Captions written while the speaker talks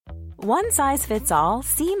One size fits all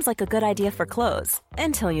seems like a good idea for clothes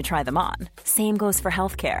until you try them on. Same goes for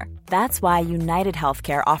healthcare. That's why United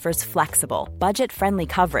Healthcare offers flexible, budget-friendly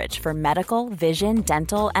coverage for medical, vision,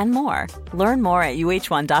 dental, and more. Learn more at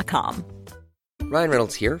uh1.com. Ryan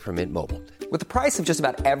Reynolds here from Mint Mobile. With the price of just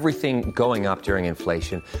about everything going up during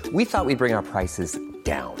inflation, we thought we'd bring our prices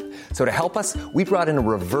down. So to help us, we brought in a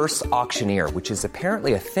reverse auctioneer, which is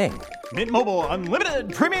apparently a thing. Mint Mobile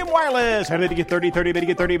Unlimited Premium Wireless. How to get 30, 30, bit to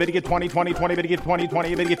get 30, bit to get 20, 20, 20, bit to get 20,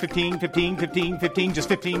 20, bit to get 15, 15, 15, 15, just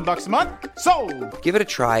 $15 a month? Sold! Give it a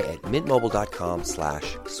try at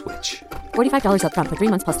mintmobile.com/switch. $45 up front for 3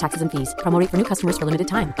 months plus taxes and fees. Promo rate for new customers for limited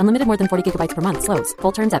time. Unlimited more than 40 gigabytes per month. Slows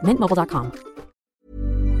full terms at mintmobile.com.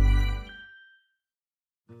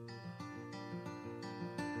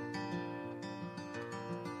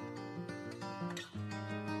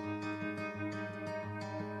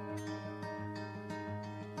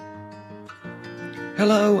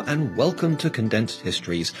 Hello and welcome to Condensed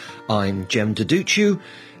Histories. I'm Jem Deduccio,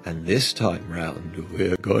 and this time round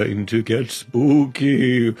we're going to get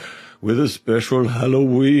spooky with a special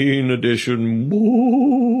Halloween edition.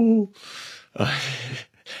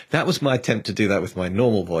 That was my attempt to do that with my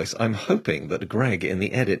normal voice. I'm hoping that Greg in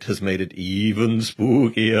the edit has made it even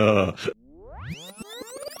spookier.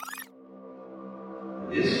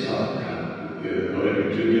 This time round we're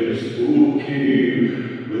going to get spooky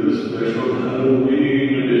with a special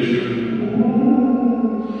Halloween edition.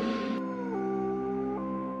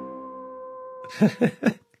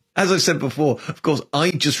 As I said before, of course, I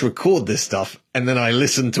just record this stuff and then I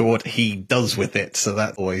listen to what he does with it, so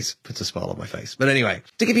that always puts a smile on my face. But anyway,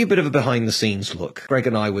 to give you a bit of a behind-the-scenes look, Greg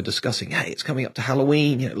and I were discussing, hey, it's coming up to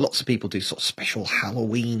Halloween. You know, lots of people do sort of special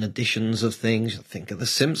Halloween editions of things. Think of The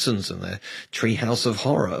Simpsons and their Treehouse of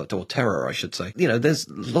Horror, or Terror, I should say. You know, there's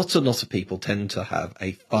lots of people tend to have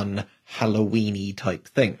a fun Halloween-y type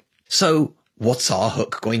thing. So what's our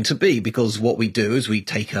hook going to be? Because what we do is we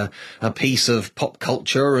take a piece of pop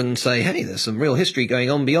culture and say, hey, there's some real history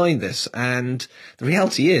going on behind this. And the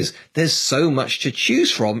reality is there's so much to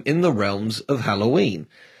choose from in the realms of Halloween.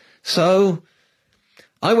 So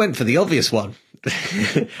I went for the obvious one.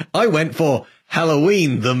 I went for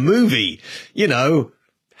Halloween, the movie. You know,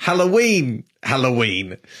 Halloween.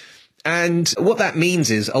 And what that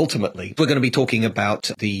means is ultimately we're going to be talking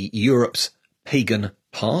about the Europe's pagan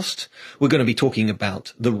past. We're going to be talking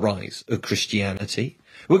about the rise of Christianity.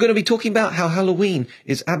 We're going to be talking about how Halloween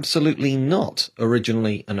is absolutely not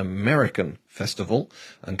originally an American festival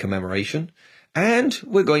and commemoration. And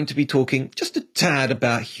we're going to be talking just a tad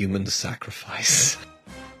about human sacrifice.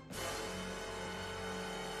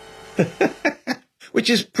 Which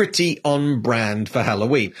is pretty on brand for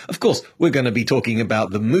Halloween. Of course, we're going to be talking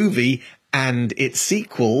about the movie and its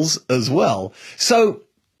sequels as well. So,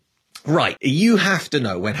 right, you have to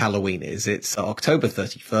know when Halloween is. It's October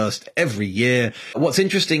 31st every year. What's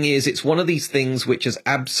interesting is it's one of these things which has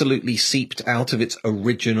absolutely seeped out of its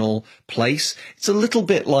original place. It's a little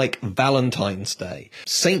bit like Valentine's Day.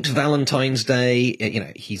 Saint Valentine's Day, you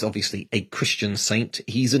know, he's obviously a Christian saint.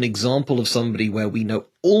 He's an example of somebody where we know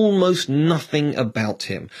almost nothing about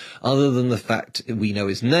him other than the fact we know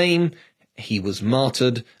his name. He was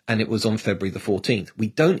martyred, and it was on February the 14th. We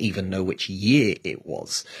don't even know which year it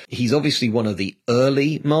was. He's obviously one of the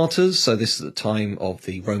early martyrs, so this is the time of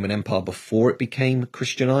the Roman Empire before it became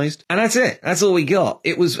Christianized. And that's it. That's all we got.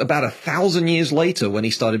 It was about 1,000 years later when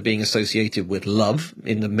he started being associated with love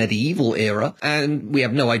in the medieval era, and we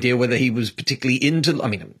have no idea whether he was particularly into, I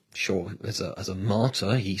mean, I'm sure as a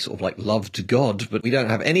martyr, he sort of like loved God, but we don't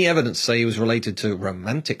have any evidence to say he was related to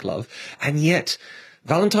romantic love, and yet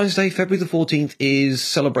Valentine's Day, February the 14th, is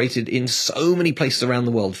celebrated in so many places around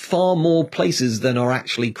the world, far more places than are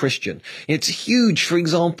actually Christian. It's huge, for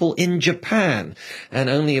example, in Japan, and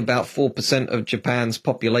only about 4% of Japan's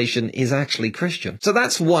population is actually Christian. So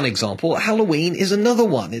that's one example. Halloween is another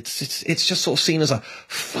one. It's just sort of seen as a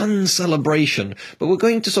fun celebration, but we're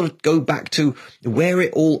going to sort of go back to where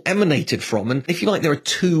it all emanated from. And if you like, there are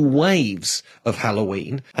two waves of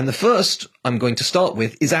Halloween, and the first I'm going to start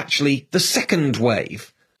with is actually the second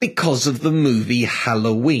wave, because of the movie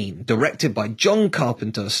Halloween, directed by John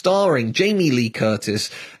Carpenter, starring Jamie Lee Curtis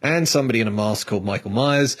and somebody in a mask called Michael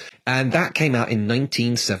Myers, and that came out in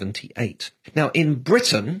 1978. Now, in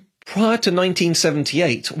Britain, prior to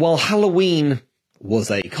 1978, while Halloween was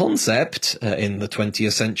a concept in the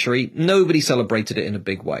 20th century, nobody celebrated it in a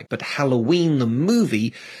big way. But Halloween, the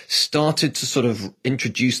movie, started to sort of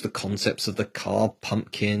introduce the concepts of the carved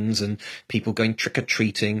pumpkins and people going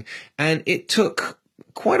trick-or-treating, and it took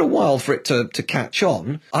quite a while for it to catch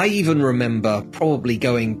on. I even remember probably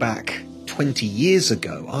going back 20 years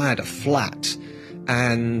ago, I had a flat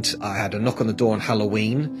and I had a knock on the door on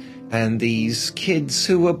Halloween, and these kids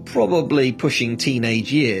who were probably pushing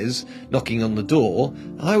teenage years knocking on the door.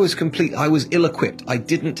 I was ill-equipped. I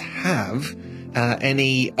didn't have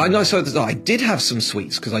I did have some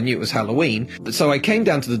sweets because I knew it was Halloween. But so I came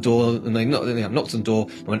down to the door and they knocked on the door.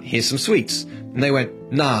 I went, "Here's some sweets," and they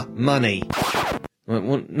went, "Nah, money." I went,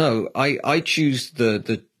 "Well, no, I choose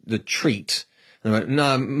the treat." And they went,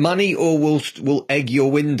 "Nah, money, or we'll egg your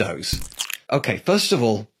windows." Okay, first of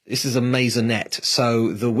all, this is a maisonette,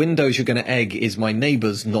 so the windows you're going to egg is my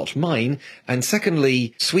neighbour's, not mine. And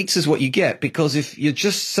secondly, sweets is what you get, because if you're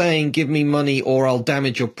just saying, "Give me money or I'll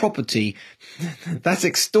damage your property," that's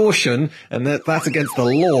extortion, and that's against the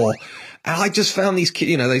law. And I just found these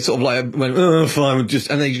kids, they sort of like went, "Oh, fine,"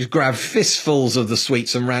 and they just grabbed fistfuls of the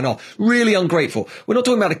sweets and ran off. Really ungrateful. We're not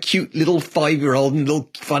talking about a cute little 5-year-old and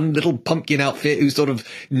fun little pumpkin outfit who sort of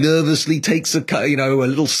nervously takes a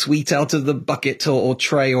little sweet out of the bucket or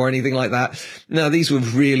tray or anything like that. No, these were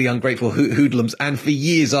really ungrateful hoodlums. And for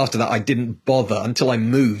years after that, I didn't bother until I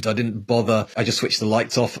moved. I didn't bother. I just switched the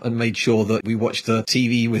lights off and made sure that we watched the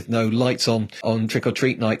TV with no lights on trick or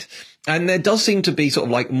treat night. And there does seem to be sort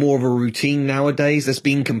of like more of a routine nowadays. There's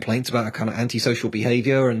been complaints about a kind of antisocial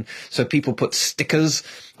behavior. And so people put stickers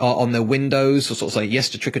on their windows or sort of say yes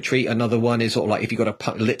to trick or treat. Another one is sort of like if you've got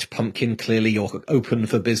a lit pumpkin, clearly you're open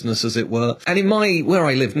for business, as it were. And in where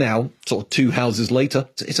I live now, sort of 2 houses later,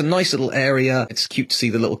 it's a nice little area. It's cute to see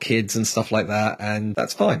the little kids and stuff like that. And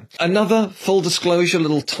that's fine. Another full disclosure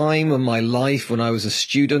little time of my life when I was a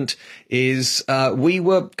student is we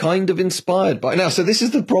were kind of inspired by now. So this is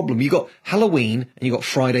the problem. You got Halloween and you got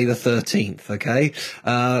Friday the 13th. Okay.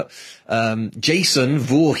 Jason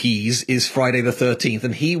Voorhees is Friday the 13th,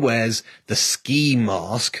 and he wears the ski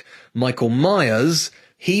mask. Michael Myers,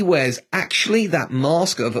 he wears actually that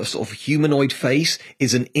mask of a sort of humanoid face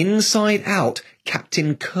is an inside out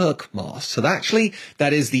Captain Kirk mask. So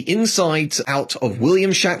that is the inside out of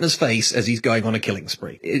William Shatner's face as he's going on a killing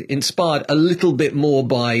spree. Inspired a little bit more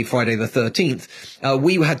by Friday the 13th.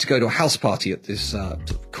 We had to go to a house party at this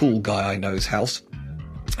cool guy I know's house.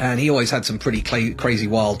 And he always had some pretty crazy,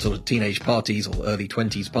 wild sort of teenage parties or early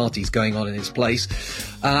 20s parties going on in his place.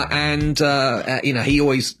 He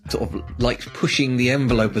always sort of liked pushing the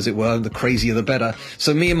envelope, as it were, the crazier the better.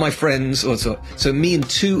 So me and my friends, so me and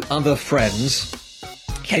 2 other friends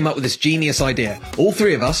came up with this genius idea. All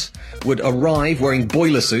 3 of us would arrive wearing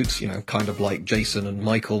boiler suits, kind of like Jason and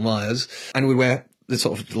Michael Myers, and we'd wear the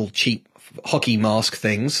sort of little cheap hockey mask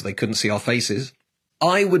things so they couldn't see our faces.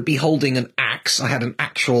 I would be holding an axe. I had an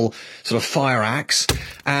actual sort of fire axe.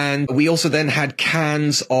 And we also then had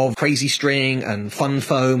cans of crazy string and fun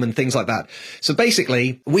foam and things like that. So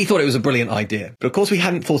basically, we thought it was a brilliant idea. But of course, we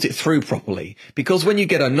hadn't thought it through properly. Because when you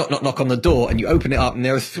get a knock on the door and you open it up and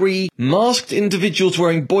there are 3 masked individuals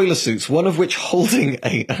wearing boiler suits, one of which holding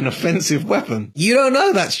an offensive weapon, you don't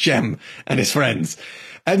know that's Jem and his friends.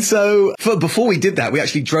 And so before we did that, we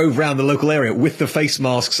actually drove around the local area with the face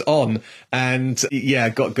masks on and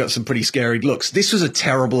got some pretty scary looks. This was a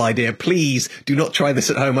terrible idea. Please do not try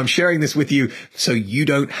this at home. I'm sharing this with you so you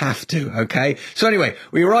don't have to. Okay. So anyway,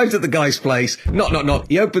 we arrived at the guy's place. Knock.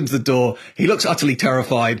 He opens the door. He looks utterly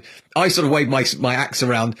terrified. I sort of waved my axe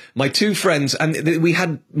around. My 2 friends, and we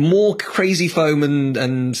had more crazy foam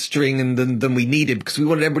and string than we needed because we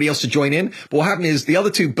wanted everybody else to join in. But what happened is the other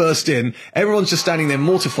 2 burst in. Everyone's just standing there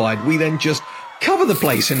mortified. We then just cover the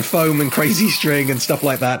place in foam and crazy string and stuff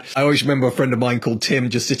like that. I always remember a friend of mine called Tim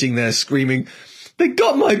just sitting there screaming, "They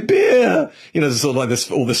got my beer!" Sort of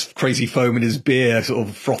like all this crazy foam in his beer sort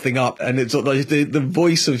of frothing up. And it's sort of like the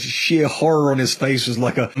voice of sheer horror on his face was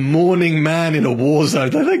like a mourning man in a war zone.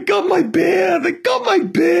 "They got my beer! They got my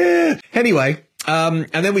beer!" Anyway, and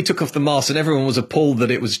then we took off the mask and everyone was appalled that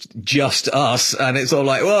it was just us. And it's all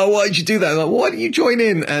like, "Well, why did you do that?" Like, "Why didn't you join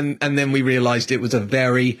in?" And then we realized it was a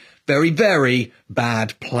very, very, very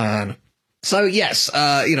bad plan. So yes,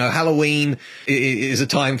 Halloween is a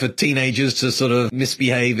time for teenagers to sort of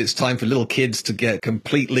misbehave. It's time for little kids to get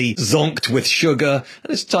completely zonked with sugar.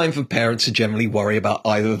 And it's time for parents to generally worry about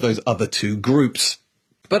either of those other 2 groups.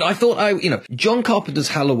 But I thought, John Carpenter's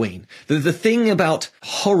Halloween, the thing about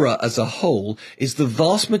horror as a whole is the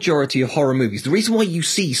vast majority of horror movies. The reason why you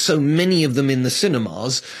see so many of them in the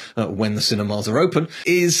cinemas, when the cinemas are open,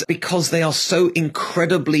 is because they are so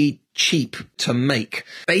incredibly cheap to make.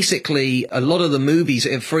 Basically, a lot of the movies,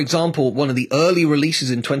 for example, one of the early releases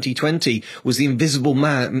in 2020 was The Invisible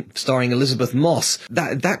Man, starring Elizabeth Moss.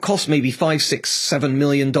 That cost maybe $5, $6, $7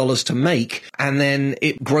 million to make, and then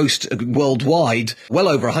it grossed worldwide well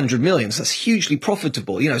over 100 million. So that's hugely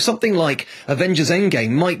profitable. You know, something like Avengers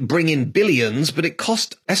Endgame might bring in billions, but it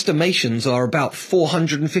cost, estimations are about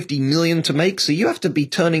 450 million to make. So you have to be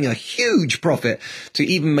turning a huge profit to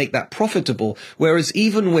even make that profitable. Whereas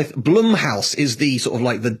even with Blumhouse is the sort of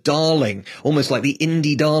like the darling, almost like the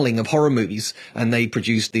indie darling of horror movies, and they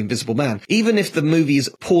produced The Invisible Man. Even if the movie is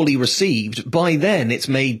poorly received, by then it's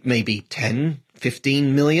made maybe 10,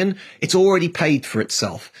 15 million. It's already paid for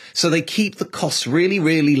itself. So they keep the costs really,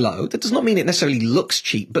 really low. That does not mean it necessarily looks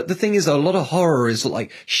cheap, but the thing is, a lot of horror is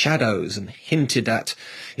like shadows and hinted at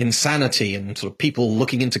insanity and sort of people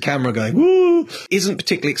looking into camera going, woo, isn't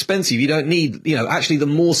particularly expensive. You don't need, you know, actually the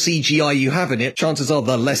more CGI you have in it, chances are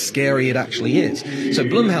the less scary it actually is. So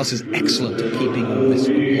Blumhouse is excellent at keeping all this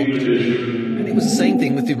locked. It was the same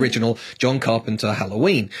thing with the original John Carpenter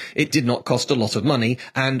Halloween. It did not cost a lot of money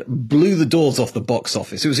and blew the doors off the box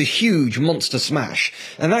office. It was a huge monster smash.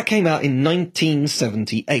 And that came out in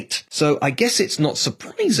 1978. So I guess it's not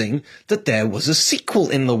surprising that there was a sequel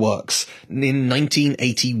in the works. In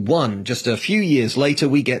 1981, just a few years later,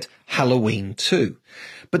 we get Halloween 2.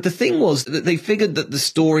 But the thing was that they figured that the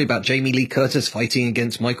story about Jamie Lee Curtis fighting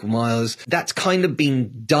against Michael Myers, that's kind of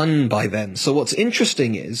been done by then. So what's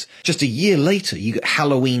interesting is, just a year later, you get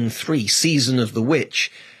Halloween 3, Season of the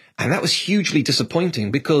Witch. And that was hugely disappointing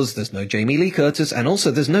because there's no Jamie Lee Curtis and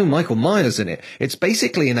also there's no Michael Myers in it. It's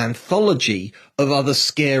basically an anthology of other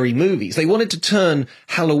scary movies. They wanted to turn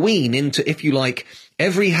Halloween into, if you like,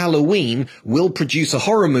 every Halloween will produce a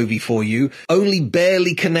horror movie for you, only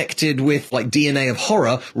barely connected with like DNA of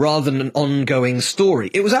horror rather than an ongoing story.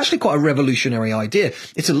 It was actually quite a revolutionary idea.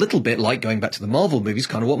 It's a little bit like going back to the Marvel movies,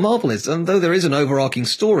 kind of what Marvel is. And though there is an overarching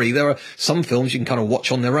story, there are some films you can kind of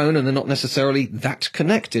watch on their own and they're not necessarily that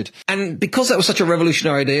connected. And because that was such a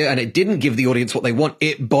revolutionary idea and it didn't give the audience what they want,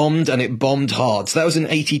 it bombed and it bombed hard. So that was in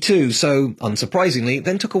 82. So unsurprisingly, it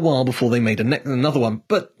then took a while before they made another one.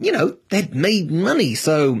 But, you know, they'd made money.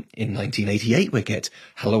 So in 1988, we get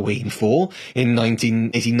Halloween 4. In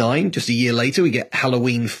 1989, just a year later, we get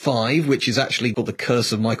Halloween 5, which is actually called The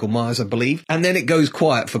Curse of Michael Myers, I believe. And then it goes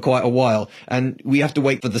quiet for quite a while. And we have to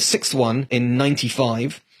wait for the 6th one in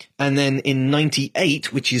 95. And then in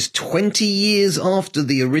 98, which is 20 years after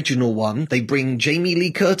the original one, they bring Jamie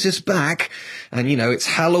Lee Curtis back. And, you know, it's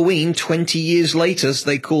Halloween 20 years later, so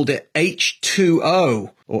they called it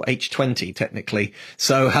H2O, or H20 technically.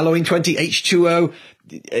 So Halloween 20, H2O,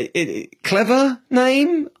 clever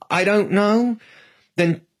name? I don't know.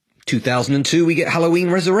 Then 2002, we get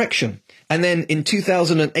Halloween Resurrection. And then in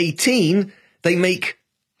 2018, they make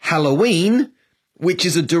Halloween, which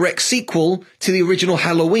is a direct sequel to the original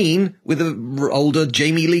Halloween with an older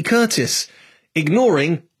Jamie Lee Curtis,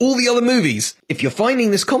 ignoring all the other movies. If you're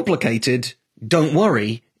finding this complicated, don't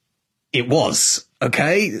worry, it was.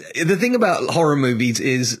 Okay? The thing about horror movies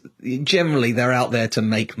is generally they're out there to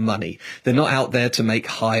make money. They're not out there to make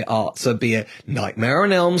high art. So be it Nightmare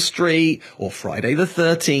on Elm Street or Friday the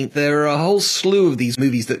 13th, there are a whole slew of these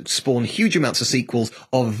movies that spawn huge amounts of sequels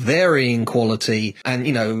of varying quality and,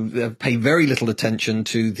 you know, pay very little attention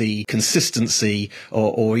to the consistency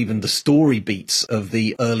or even the story beats of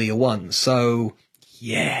the earlier ones. So,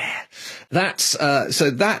 yeah.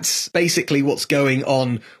 That's basically what's going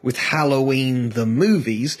on with Halloween, the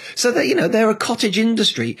movies. So that, you know, they're a cottage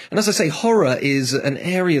industry. And as I say, horror is an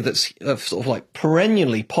area that's sort of like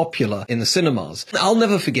perennially popular in the cinemas. I'll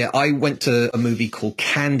never forget, I went to a movie called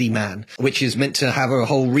Candyman, which is meant to have a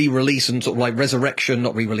whole re-release and sort of like resurrection,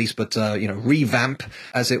 not re-release, but, you know, revamp,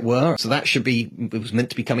 as it were. So that it was meant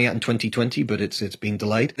to be coming out in 2020, but it's been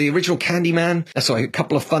delayed. The original Candyman, a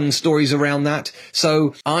couple of fun stories around that.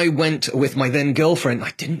 So I went with my then girlfriend.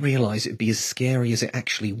 I didn't realize it'd be as scary as it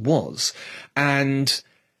actually was. And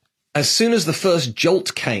as soon as the first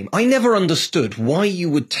jolt came, I never understood why you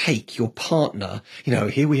would take your partner, you know,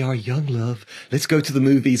 here we are, young love, let's go to the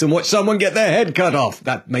movies and watch someone get their head cut off.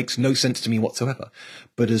 That makes no sense to me whatsoever.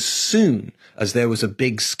 But as soon as there was a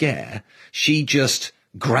big scare, she just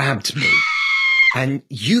grabbed me. And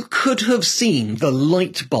you could have seen the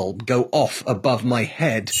light bulb go off above my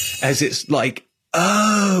head as it's like,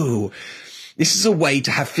 oh, this is a way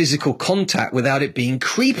to have physical contact without it being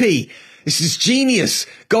creepy. This is genius.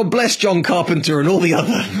 God bless John Carpenter and all the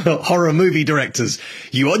other horror movie directors.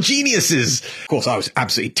 You are geniuses. Of course, I was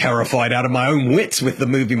absolutely terrified out of my own wits with the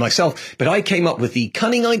movie myself, but I came up with the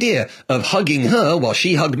cunning idea of hugging her while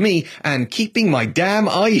she hugged me and keeping my damn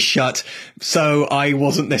eyes shut so I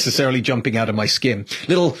wasn't necessarily jumping out of my skin.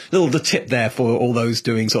 Little the tip there for all those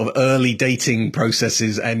doing sort of early dating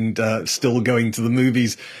processes and still going to the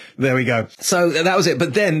movies. There we go. So that was it.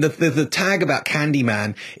 But then the tag about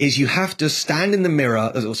Candyman is you have to stand in the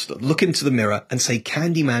mirror, look into the mirror and say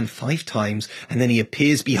Candyman 5 times, and then he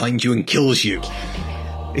appears behind you and kills you.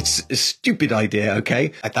 It's a stupid idea,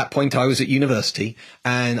 okay? At that point, I was at university,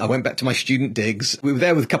 and I went back to my student digs. We were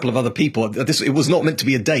there with a couple of other people. It was not meant to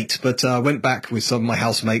be a date, but I went back with some of my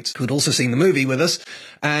housemates who had also seen the movie with us.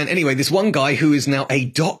 And anyway, this one guy who is now a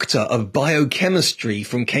doctor of biochemistry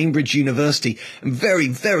from Cambridge University, and very,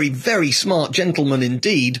 very, very smart gentleman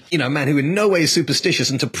indeed, a man who in no way is superstitious,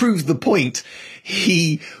 and to prove the point,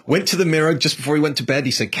 he went to the mirror just before he went to bed.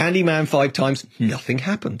 He said Candyman 5 times. Nothing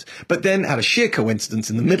happened. But then, out of sheer coincidence,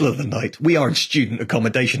 in the middle of the night, we are in student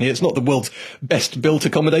accommodation here. It's not the world's best built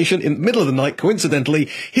accommodation. In the middle of the night, coincidentally,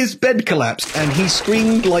 his bed collapsed and he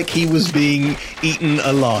screamed like he was being eaten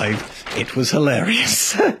alive. It was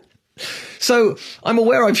hilarious. So I'm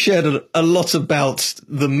aware I've shared a lot about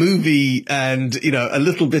the movie and, a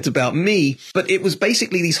little bit about me, but it was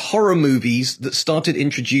basically these horror movies that started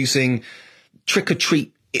introducing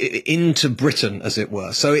trick-or-treat into Britain, as it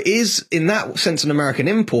were. So it is, in that sense, an American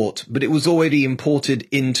import, but it was already imported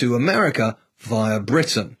into America via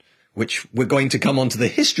Britain, which we're going to come on to the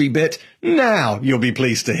history bit now, you'll be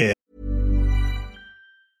pleased to hear.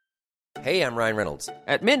 Hey, I'm Ryan Reynolds.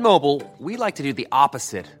 At Mint Mobile, we like to do the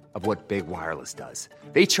opposite of what Big Wireless does.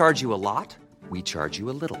 They charge you a lot, we charge you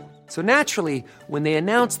a little. So naturally, when they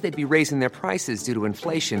announced they'd be raising their prices due to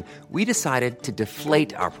inflation, we decided to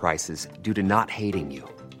deflate our prices due to not hating you.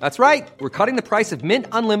 That's right. We're cutting the price of Mint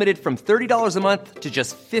Unlimited from $30 a month to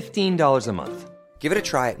just $15 a month. Give it a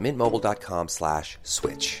try at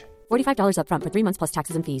mintmobile.com/switch. $45 up front for 3 months plus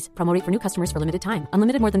taxes and fees. Promo rate for new customers for limited time.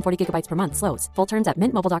 Unlimited more than 40 gigabytes per month. Slows full terms at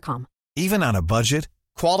mintmobile.com. Even on a budget,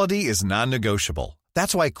 quality is non-negotiable.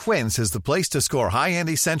 That's why Quince is the place to score high-end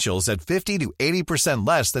essentials at 50 to 80%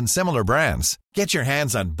 less than similar brands. Get your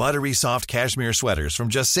hands on buttery soft cashmere sweaters from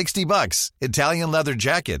just $60, Italian leather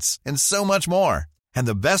jackets, and so much more. And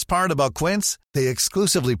the best part about Quince, they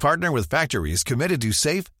exclusively partner with factories committed to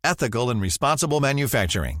safe, ethical, and responsible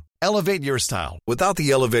manufacturing. Elevate your style without the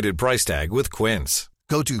elevated price tag with Quince.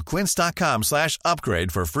 Go to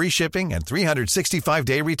quince.com/upgrade for free shipping and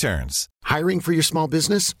 365-day returns. Hiring for your small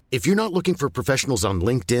business? If you're not looking for professionals on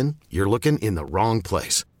LinkedIn, you're looking in the wrong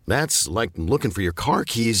place. That's like looking for your car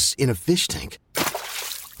keys in a fish tank.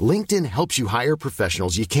 LinkedIn helps you hire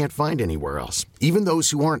professionals you can't find anywhere else, even those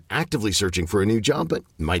who aren't actively searching for a new job but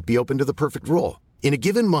might be open to the perfect role. In a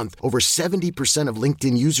given month, over 70% of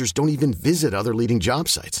LinkedIn users don't even visit other leading job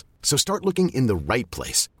sites. So start looking in the right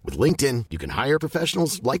place. With LinkedIn, you can hire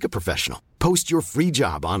professionals like a professional. Post your free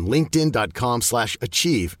job on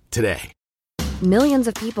linkedin.com/achieve today. Millions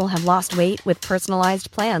of people have lost weight with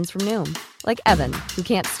personalized plans from Noom. Like Evan, who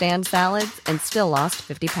can't stand salads and still lost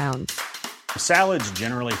 50 pounds. Salads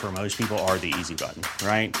generally for most people are the easy button,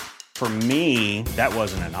 right? For me, that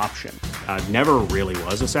wasn't an option. I never really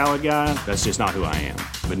was a salad guy. That's just not who I am.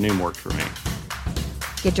 But Noom worked for me.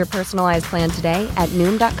 Get your personalized plan today at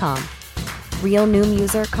Noom.com. Real Noom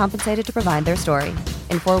user compensated to provide their story.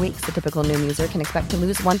 In 4 weeks, the typical Noom user can expect to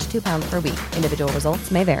lose 1 to 2 pounds per week. Individual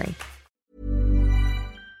results may vary.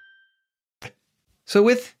 So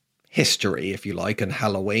with history, if you like, and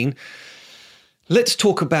Halloween, let's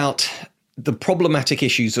talk about the problematic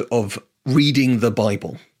issues of reading the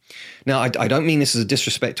Bible. Now, I don't mean this as a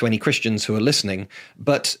disrespect to any Christians who are listening,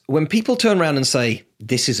 but when people turn around and say,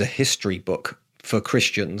 this is a history book for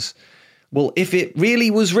Christians, well, if it really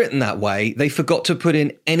was written that way, they forgot to put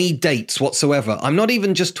in any dates whatsoever. I'm not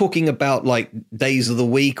even just talking about like days of the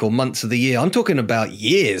week or months of the year. I'm talking about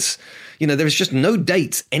years. There's just no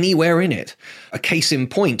dates anywhere in it. A case in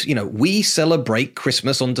point, we celebrate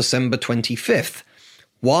Christmas on December 25th.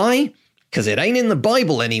 Why? Because it ain't in the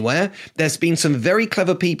Bible anywhere. There's been some very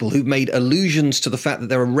clever people who've made allusions to the fact that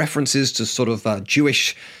there are references to sort of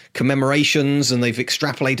Jewish commemorations, and they've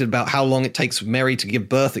extrapolated about how long it takes Mary to give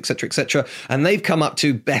birth, etc., etc. And they've come up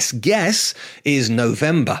to best guess is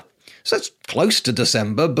November. So that's close to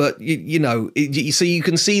December, but so you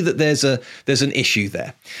can see that there's an issue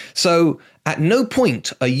there. So at no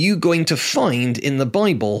point are you going to find in the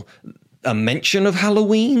Bible a mention of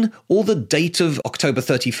Halloween or the date of October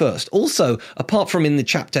 31st. Also, apart from in the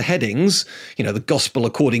chapter headings, the Gospel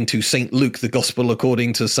according to St. Luke, the Gospel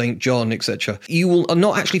according to St. John, etc., you will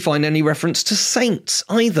not actually find any reference to saints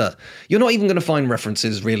either. You're not even going to find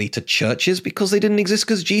references really to churches because they didn't exist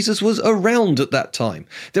because Jesus was around at that time.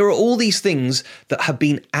 There are all these things that have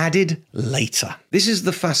been added later. This is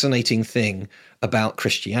the fascinating thing about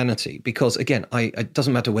Christianity because, again, it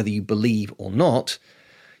doesn't matter whether you believe or not,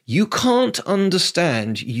 you can't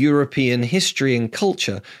understand European history and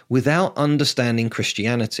culture without understanding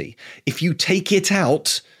Christianity. If you take it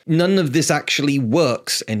out, none of this actually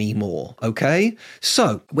works anymore, okay?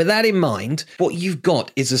 So, with that in mind, what you've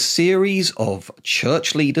got is a series of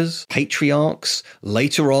church leaders, patriarchs,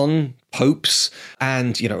 later on, popes,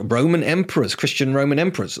 and, Roman emperors, Christian Roman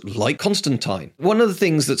emperors, like Constantine. One of the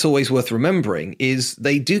things that's always worth remembering is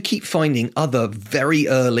they do keep finding other very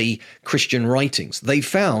early Christian writings. They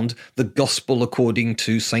found the Gospel according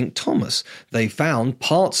to St. Thomas. They found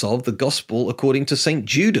parts of the Gospel according to St.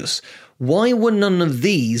 Judas. Why were none of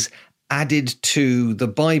these added to the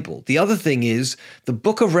Bible? The other thing is the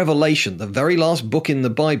book of Revelation, the very last book in the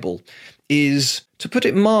Bible, is, to put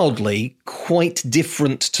it mildly, quite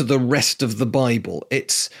different to the rest of the Bible.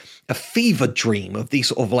 It's a fever dream of these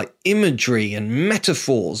sort of like imagery and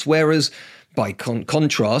metaphors, whereas by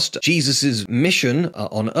contrast, Jesus's mission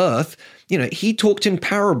on earth, he talked in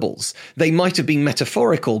parables. They might have been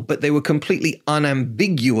metaphorical, but they were completely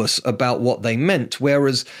unambiguous about what they meant.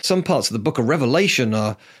 Whereas some parts of the book of Revelation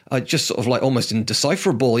are just sort of like almost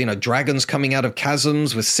indecipherable, dragons coming out of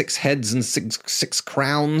chasms with 6 heads and six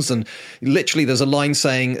crowns. And literally there's a line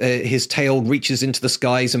saying his tail reaches into the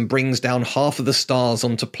skies and brings down half of the stars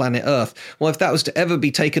onto planet Earth. Well, if that was to ever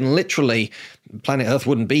be taken literally, planet Earth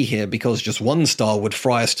wouldn't be here because just one star would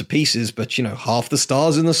fry us to pieces, but half the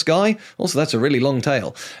stars in the sky? Also, that's a really long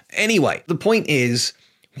tail. Anyway, the point is,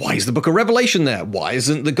 why is the book of Revelation there? Why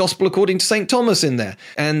isn't the Gospel according to St. Thomas in there?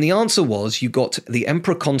 And the answer was, you got the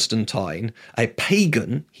Emperor Constantine, a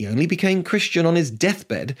pagan. He only became Christian on his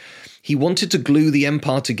deathbed. He wanted to glue the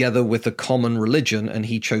empire together with a common religion, and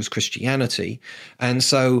he chose Christianity. And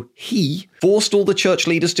so he forced all the church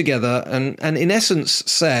leaders together and in essence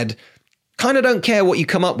said, kind of don't care what you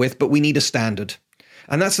come up with, but we need a standard.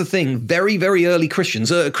 And that's the thing, very, very early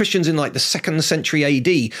Christians, Christians in like the 2nd century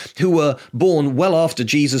AD, who were born well after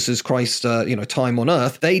Jesus' Christ, time on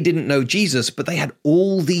earth, they didn't know Jesus, but they had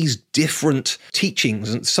all these different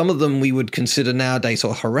teachings. And some of them we would consider nowadays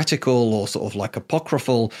sort of heretical or sort of like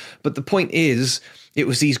apocryphal. But the point is, it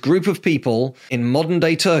was these group of people in modern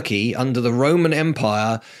day Turkey under the Roman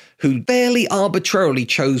Empire who fairly arbitrarily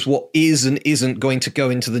chose what is and isn't going to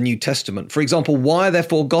go into the New Testament. For example, why are there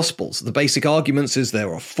 4 Gospels? The basic arguments is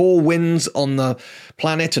there are 4 winds on the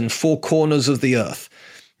planet and 4 corners of the earth.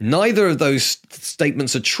 Neither of those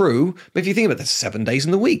statements are true, but if you think about it, there's 7 days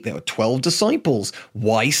in the week. There were 12 disciples.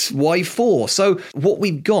 Why 4? So what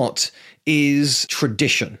we've got is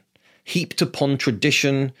tradition, heaped upon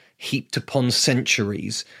tradition, heaped upon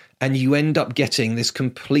centuries. And you end up getting this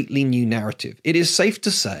completely new narrative. It is safe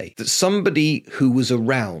to say that somebody who was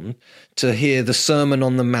around to hear the Sermon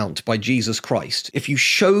on the Mount by Jesus Christ, if you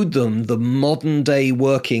showed them the modern day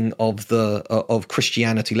working of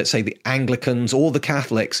Christianity, let's say the Anglicans or the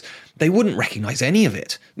Catholics, they wouldn't recognize any of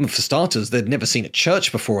it. For starters, they'd never seen a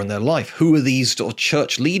church before in their life. Who are these sort of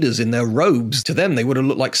church leaders in their robes? To them, they would have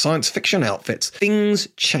looked like science fiction outfits. Things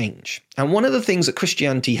change. And one of the things that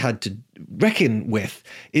Christianity had to reckon with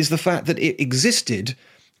is the fact that it existed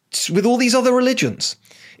with all these other religions.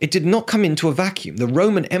 It did not come into a vacuum. The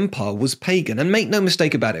Roman Empire was pagan. And make no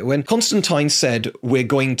mistake about it, when Constantine said, we're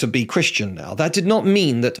going to be Christian now, that did not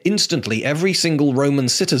mean that instantly every single Roman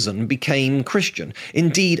citizen became Christian.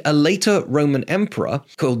 Indeed, a later Roman emperor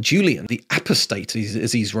called Julian, the apostate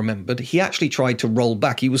as he's remembered, he actually tried to roll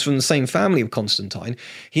back. He was from the same family of Constantine.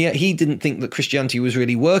 He didn't think that Christianity was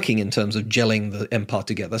really working in terms of gelling the empire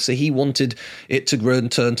together, so he wanted it to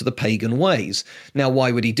return to the pagan ways. Now,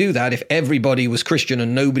 why would he do that if everybody was Christian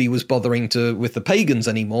and nobody was bothering with the pagans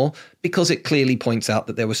anymore? Because it clearly points out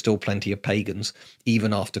that there were still plenty of pagans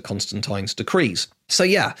even after Constantine's decrees. So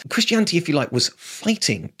yeah, Christianity, if you like, was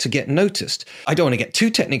fighting to get noticed. I don't want to get too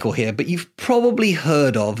technical here, but you've probably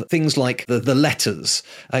heard of things like the letters,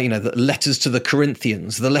 the letters to the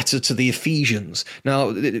Corinthians, the letter to the Ephesians.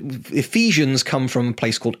 Now, Ephesians come from a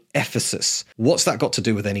place called Ephesus. What's that got to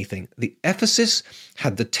do with anything? The Ephesus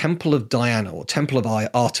had the Temple of Diana or Temple of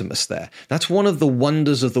Artemis there. That's one of the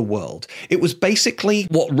wonders of the world. It was basically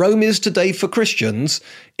what Rome is today for Christians.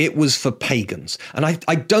 It was for pagans. And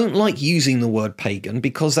I don't like using the word pagan pagan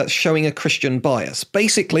because that's showing a Christian bias.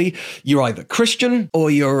 Basically, you're either Christian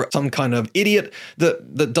or you're some kind of idiot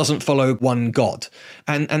that doesn't follow one God.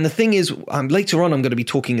 And the thing is, later on I'm going to be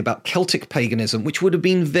talking about Celtic paganism, which would have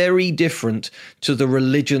been very different to the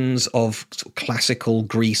religions of classical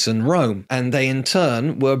Greece and Rome. And they in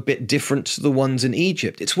turn were a bit different to the ones in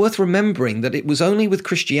Egypt. It's worth remembering that it was only with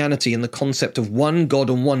Christianity and the concept of one God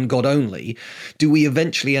and one God only do we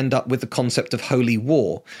eventually end up with the concept of holy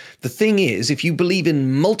war. The thing is, if you believe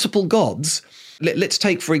in multiple gods, let's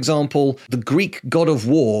take, for example, the Greek god of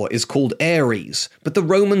war is called Ares, but the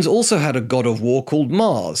Romans also had a god of war called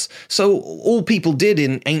Mars. So all people did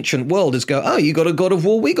in ancient world is go, oh, you got a god of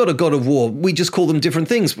war, we got a god of war. We just call them different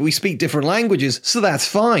things, but we speak different languages, so that's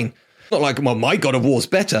fine. Not like, well, my God of War's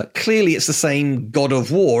better. Clearly, it's the same God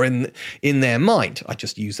of War in their mind. I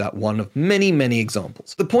just use that one of many, many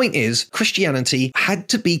examples. The point is, Christianity had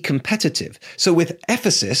to be competitive. So with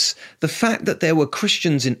Ephesus, the fact that there were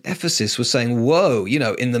Christians in Ephesus was saying, whoa,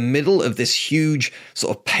 in the middle of this huge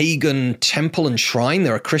sort of pagan temple and shrine,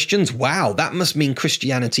 there are Christians. Wow, that must mean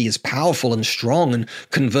Christianity is powerful and strong and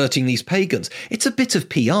converting these pagans. It's a bit of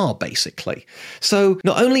PR, basically. So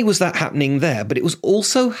not only was that happening there, but it was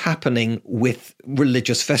also happening with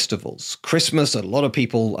religious festivals. Christmas, a lot of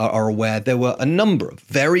people are aware, there were a number of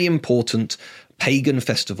very important pagan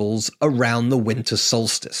festivals around the winter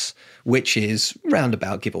solstice, which is round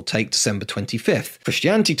about, give or take, December 25th.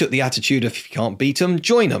 Christianity took the attitude of, if you can't beat them,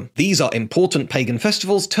 join them. These are important pagan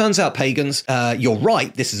festivals. Turns out pagans, you're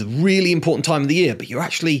right, this is a really important time of the year, but you're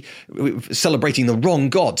actually celebrating the wrong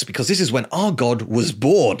gods because this is when our God was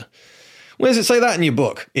born. Where does it say that in your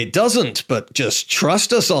book? It doesn't, but just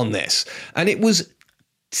trust us on this. And it was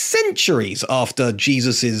centuries after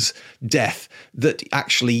Jesus's death that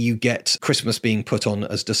actually you get Christmas being put on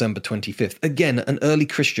as December 25th. Again, an early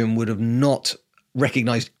Christian would have not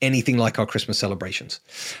recognized anything like our Christmas celebrations.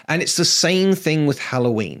 And it's the same thing with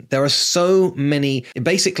Halloween. There are so many,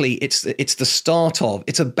 basically it's the start of,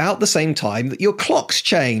 it's about the same time that your clocks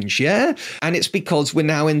change, yeah? And it's because we're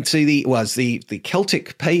now into the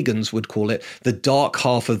Celtic pagans would call it the dark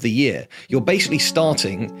half of the year. You're basically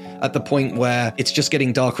starting at the point where it's just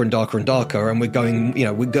getting darker and darker and darker, and we're going,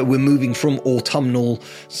 we're moving from autumnal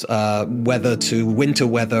weather to winter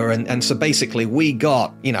weather. And so basically we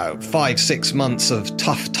got, 5-6 months of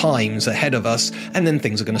tough times ahead of us, and then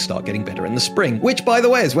things are going to start getting better in the spring, which, by the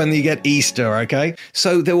way, is when you get Easter, okay?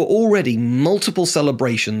 So there were already multiple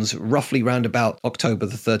celebrations roughly round about October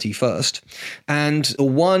the 31st, and the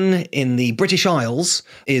one in the British Isles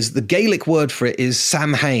is, the Gaelic word for it is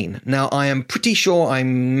Samhain. Now, I am pretty sure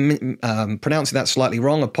I'm pronouncing that slightly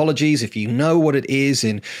wrong. Apologies. If you know what it is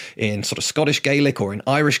in sort of Scottish Gaelic or in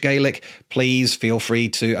Irish Gaelic, please feel free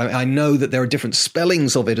to, I know that there are different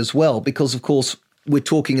spellings of it as well, because, of course, we're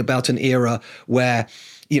talking about an era where,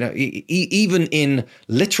 even in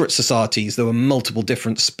literate societies, there were multiple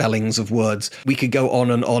different spellings of words. We could go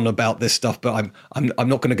on and on about this stuff, but I'm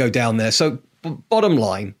not going to go down there. So bottom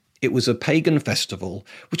line, it was a pagan festival,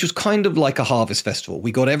 which was kind of like a harvest festival.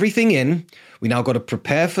 We got everything in. We now got to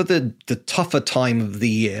prepare for the tougher time of the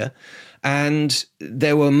year. And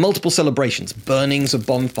there were multiple celebrations, burnings of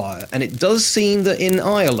bonfire. And it does seem that in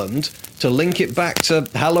Ireland, to link it back to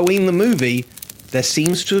Halloween the movie, there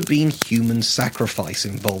seems to have been human sacrifice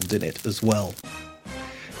involved in it as well.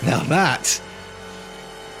 Now that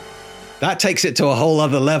takes it to a whole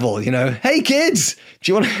other level, Hey kids,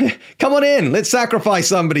 do you want to come on in? Let's sacrifice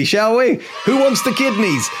somebody, shall we? Who wants the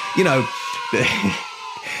kidneys?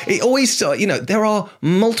 It always, there are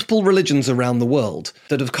multiple religions around the world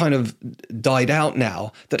that have kind of died out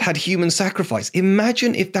now that had human sacrifice.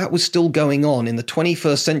 Imagine if that was still going on in the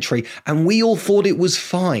 21st century and we all thought it was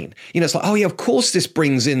fine. It's like, oh yeah, of course this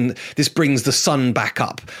brings the sun back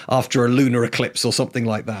up after a lunar eclipse or something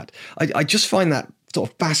like that. I just find that sort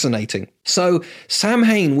of fascinating. So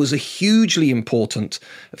Samhain was a hugely important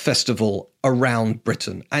festival around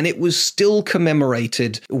Britain, and it was still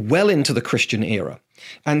commemorated well into the Christian era.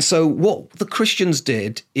 And so what the Christians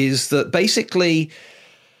did is that basically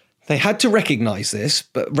they had to recognize this,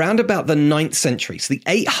 but round about the 9th century, so the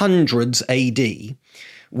 800s AD,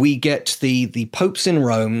 we get the popes in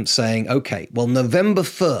Rome saying, okay, well, November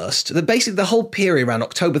 1st, basically the whole period around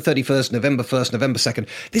October 31st, November 1st, November 2nd,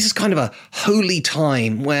 this is kind of a holy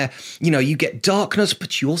time where, you get darkness,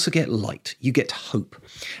 but you also get light, you get hope.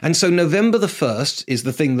 And so November the 1st is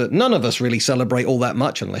the thing that none of us really celebrate all that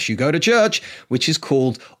much unless you go to church, which is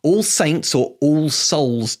called All Saints or All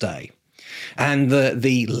Souls Day. And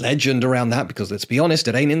the legend around that, because let's be honest,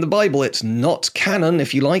 it ain't in the Bible, it's not canon,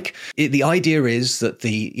 if you like. The idea is that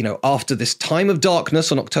after this time of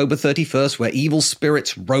darkness on October 31st, where evil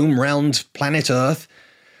spirits roam round planet Earth,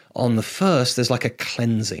 on the 1st, there's like a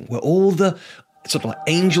cleansing where all the sort of like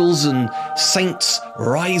angels and saints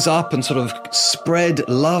rise up and sort of spread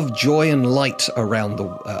love, joy, and light around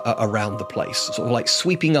the place, sort of like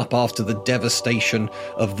sweeping up after the devastation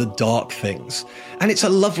of the dark things. And it's a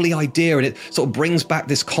lovely idea, and it sort of brings back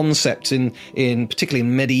this concept in particularly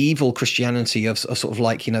in medieval Christianity of sort of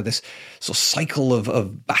like, this sort of cycle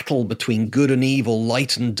of battle between good and evil,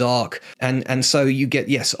 light and dark. And so you get,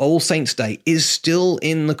 yes, All Saints' Day is still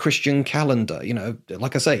in the Christian calendar.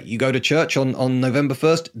 Like I say, you go to church on November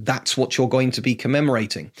 1st, that's what you're going to be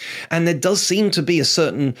commemorating. And there does seem to be a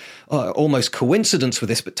certain almost coincidence with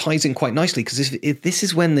this, but ties in quite nicely, because if this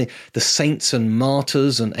is when the saints and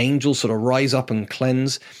martyrs and angels sort of rise up and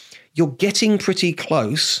cleanse, you're getting pretty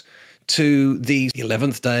close to the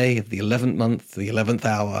 11th day of the 11th month, the 11th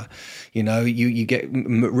hour. You get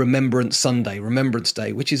Remembrance Sunday, Remembrance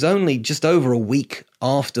Day, which is only just over a week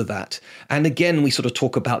after that. And again, we sort of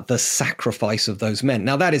talk about the sacrifice of those men.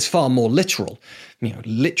 Now, that is far more literal.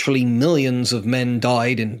 Literally millions of men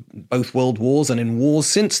died in both world wars and in wars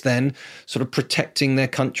since then, sort of protecting their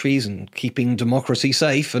countries and keeping democracy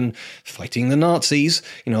safe and fighting the Nazis.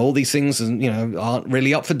 All these things, aren't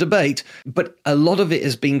really up for debate. But a lot of it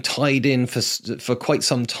has been tied in for quite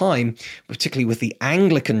some time, particularly with the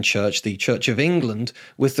Anglican Church, the Church of England,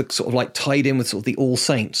 with the sort of like tied in with sort of the All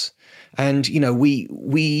Saints. And,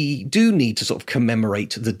 we do need to sort of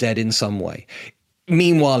commemorate the dead in some way.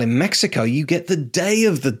 Meanwhile, in Mexico, you get the Day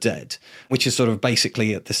of the Dead, which is sort of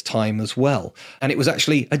basically at this time as well. And it was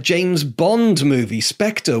actually a James Bond movie,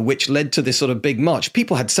 Spectre, which led to this sort of big march.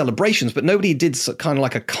 People had celebrations, but nobody did kind of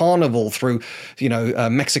like a carnival through,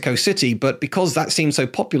 Mexico City. But because that seemed so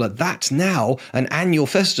popular, that's now an annual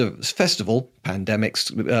festival,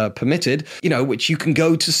 pandemics permitted, which you can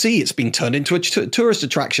go to see. It's been turned into a tourist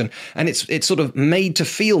attraction, and it's sort of made to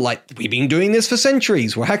feel like we've been doing this for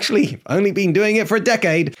centuries. We're actually only been doing it for a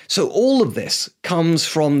decade. So all of this comes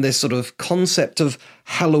from this sort of concept of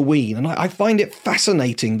Halloween. And I find it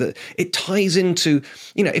fascinating that it ties into,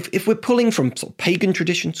 if we're pulling from sort of pagan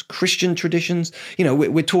traditions, Christian traditions,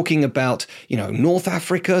 we're talking about, North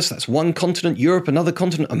Africa, so that's one continent, Europe, another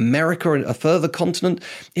continent, America, a further continent.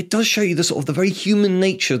 It does show you the sort of the very human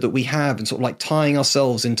nature that we have and sort of like tying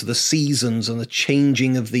ourselves into the seasons and the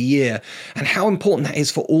changing of the year, and how important that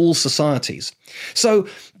is for all societies. So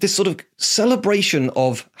this sort of celebration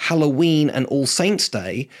of Halloween and All Saints'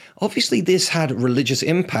 Day, obviously this had religious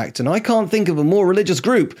impact, and I can't think of a more religious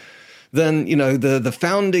group than, the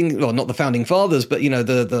founding, well, not the founding fathers, but,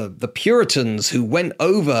 the Puritans who went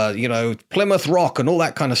over, Plymouth Rock and all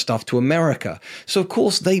that kind of stuff to America. So, of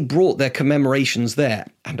course, they brought their commemorations there.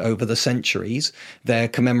 And over the centuries, their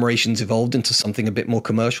commemorations evolved into something a bit more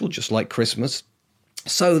commercial, just like Christmas.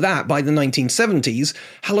 So that by the 1970s,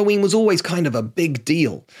 Halloween was always kind of a big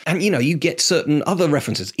deal. And, you get certain other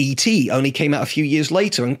references. E.T. only came out a few years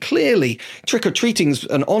later, and clearly trick-or-treating's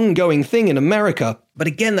an ongoing thing in America. But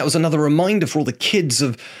again, that was another reminder for all the kids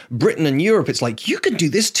of Britain and Europe. It's like, you can do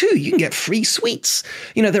this too. You can get free sweets.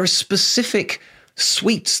 There are specific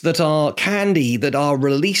sweets that are candy that are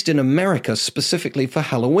released in America specifically for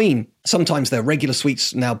Halloween. Sometimes they're regular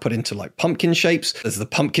sweets now put into like pumpkin shapes. There's the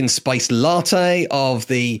pumpkin spice latte of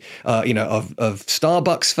the, of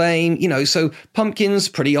Starbucks fame, so pumpkins,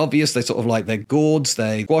 pretty obvious. They're sort of like, they're gourds,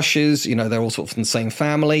 they're squashes, they're all sort of from the same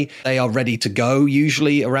family. They are ready to go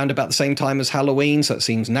usually around about the same time as Halloween. So it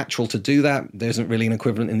seems natural to do that. There isn't really an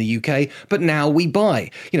equivalent in the UK, but now we buy,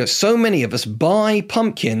 so many of us buy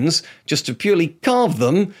pumpkins just to purely carve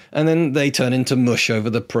them, and then they turn into mush over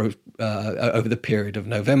the period of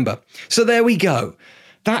November. So there we go.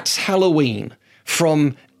 That's Halloween.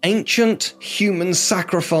 From ancient human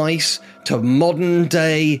sacrifice to modern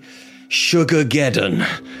day Sugargeddon.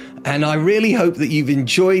 And I really hope that you've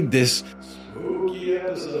enjoyed this spooky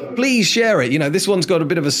episode. Please share it. This one's got a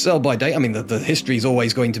bit of a sell-by date. I mean, the history is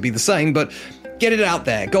always going to be the same, but get it out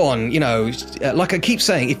there. Go on, like I keep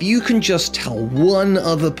saying, if you can just tell one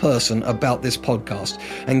other person about this podcast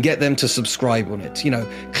and get them to subscribe on it,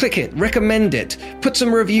 click it, recommend it, put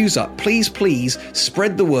some reviews up. Please,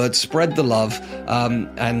 spread the word, spread the love.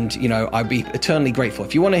 And, I'd be eternally grateful.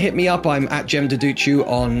 If you want to hit me up, I'm at Jem Duducu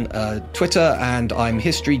on Twitter, and I'm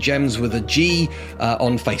History Gems with a G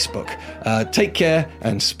on Facebook. Take care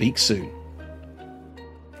and speak soon.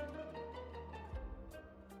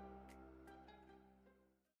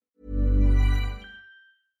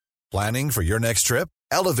 Planning for your next trip?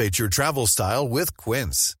 Elevate your travel style with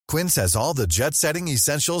Quince. Quince has all the jet-setting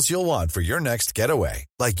essentials you'll want for your next getaway,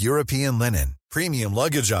 like European linen, premium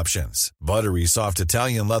luggage options, buttery soft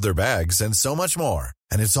Italian leather bags, and so much more.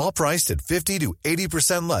 And it's all priced at 50 to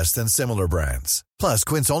 80% less than similar brands. Plus,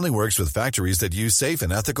 Quince only works with factories that use safe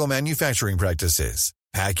and ethical manufacturing practices.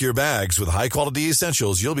 Pack your bags with high-quality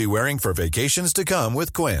essentials you'll be wearing for vacations to come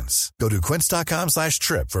with Quince. Go to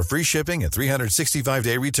quince.com/trip for free shipping and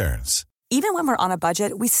 365-day returns. Even when we're on a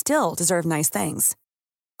budget, we still deserve nice things.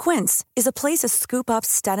 Quince is a place to scoop up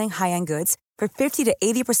stunning high-end goods for 50 to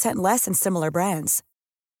 80% less than similar brands.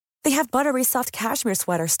 They have buttery soft cashmere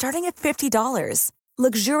sweaters starting at $50,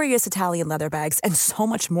 luxurious Italian leather bags, and so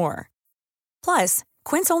much more. Plus,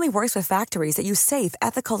 Quince only works with factories that use safe,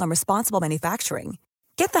 ethical, and responsible manufacturing.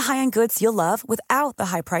 Get the high-end goods you'll love without the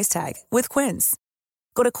high price tag with Quince.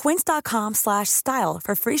 Go to quince.com/style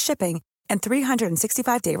for free shipping and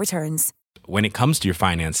 365-day returns. When it comes to your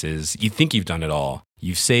finances, you think you've done it all.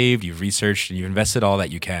 You've saved, you've researched, and you've invested all that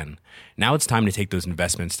you can. Now it's time to take those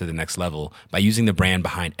investments to the next level by using the brand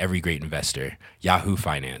behind every great investor, Yahoo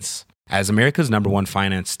Finance. As America's #1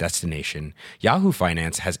 finance destination, Yahoo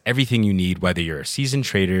Finance has everything you need, whether you're a seasoned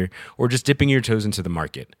trader or just dipping your toes into the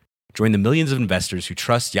market. Join the millions of investors who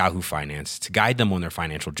trust Yahoo Finance to guide them on their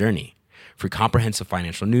financial journey. For comprehensive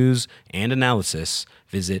financial news and analysis,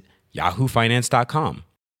 visit yahoofinance.com,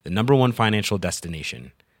 the #1 financial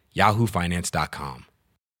destination, yahoofinance.com.